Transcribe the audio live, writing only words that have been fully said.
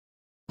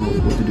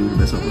what to do to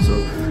best help us. So,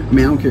 I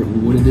mean, I don't care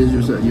what it is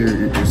you're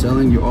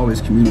selling. You're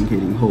always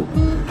communicating hope.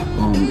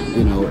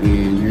 You know,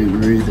 and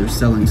you're either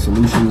selling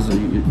solutions or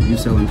you're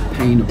selling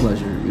pain to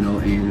pleasure. You know,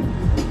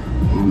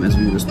 and as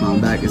we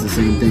respond back, it's the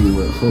same thing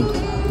with hook.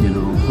 You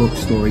know, hook,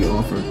 story,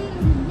 offer.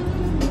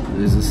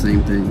 It's the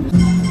same thing.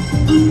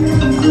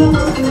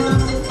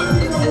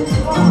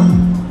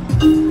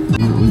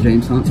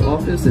 James Hunt's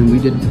office, and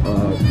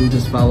we're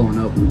just following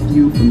up with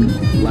you from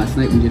last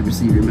night. We did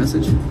receive your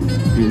message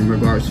in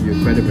regards to your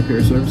credit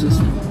repair services.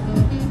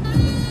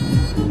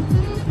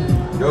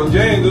 Yo,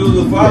 James, it was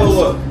a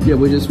follow-up. Yes. Yeah,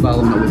 we're just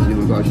following up with you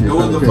in regards to your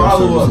credit repair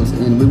services,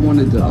 and we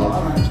wanted to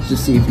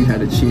just see if you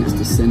had a chance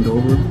to send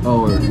over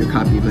your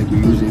copy of like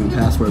your username and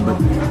password. But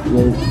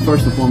well,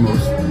 first and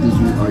foremost,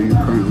 are you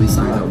currently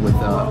signed up with